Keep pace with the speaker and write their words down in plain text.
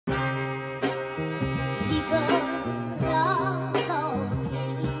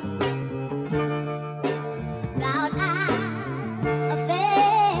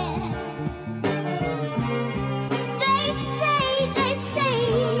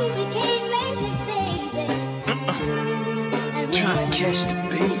catch the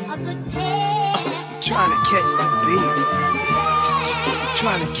beat. Trying to catch the beat.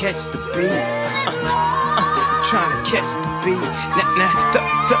 Trying to catch the beat. Trying to catch the beat. Now,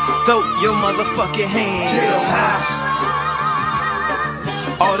 throw your motherfucking hands. Get 'em high.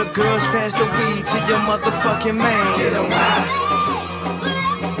 All the girls pass the weed to your motherfucking man. Get 'em high.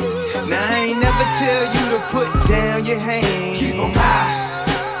 Now I ain't never tell you to put down your hands. Keep 'em high.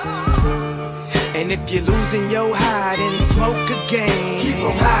 And if you're losing your high, then smoke again. Keep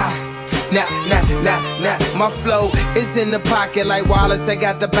 'em high. Nah, my flow is in the pocket like Wallace. I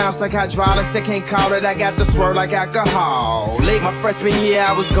got the bounce like hydraulics. They can't call it, I got the swirl like alcohol. My freshman year,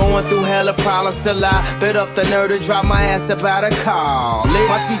 I was going through hella problems till I bit up the nerve to drop my ass about a call.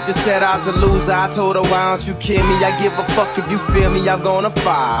 My teacher said I was a loser. I told her, why don't you kill me? I give a fuck if you feel me, I'm gonna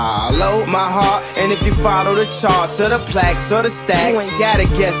follow my heart. And if you follow the charts or the plaques or the stacks, you ain't gotta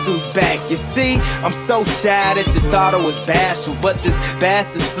guess who's back. You see, I'm so shy that you thought I was bashful, but this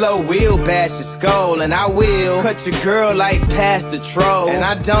bastard's flow will bash your skull, and I will cut your girl like past the troll. And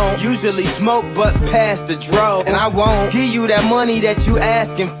I don't usually smoke, but past the dro. And I won't give you that money that you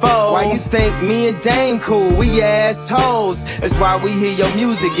asking for. Why you think me and Dame cool? We assholes. That's why we hear your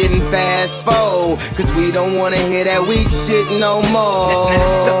music getting fast forward, cause we don't wanna hear that weak shit no more.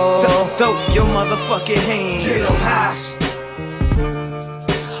 Throw your motherfucking hands. Get 'em high.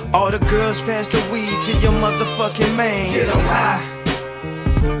 All the girls pass the weed to your motherfucking man. Get 'em high.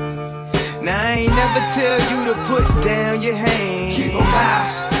 Now I ain't never tell you to put down your hands. Keep 'em high.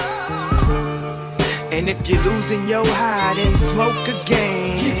 And if you're losing your high, then smoke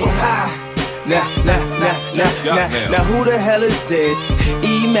again. Keep 'em high. Now who the hell is this?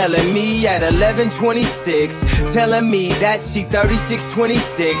 Emailing me at 11:26, telling me that she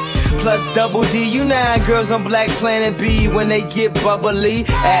 3626 plus double D. You know girls on Black Planet B when they get bubbly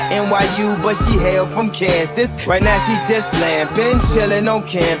at NYU, but she hail from Kansas. Right now she just lamping, chilling on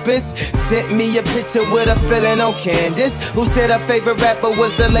campus. Sent me a picture with a feeling on Candace, who said her favorite rapper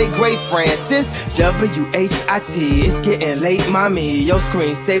was the late great Francis. WHIT, it's getting late, mommy. Your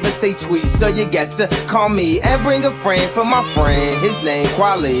screensaver say tweet, so you got to call me and bring a friend for my friend. His name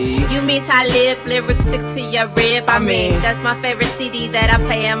Quali. You mean Talib, lyrics stick to your rib. I mean, that's my favorite CD that I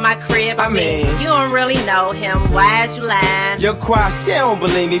play in my crib. I mean, you don't really know him. Why is you lying? Your choir, she don't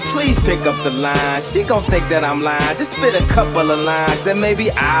believe me. Please pick up the line. She gon' think that I'm lying. Just spit a couple of lines, then maybe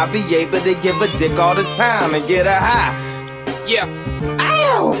I'll be able to give a dick all the time and get her high. Yeah.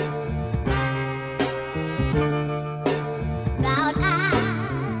 Ow!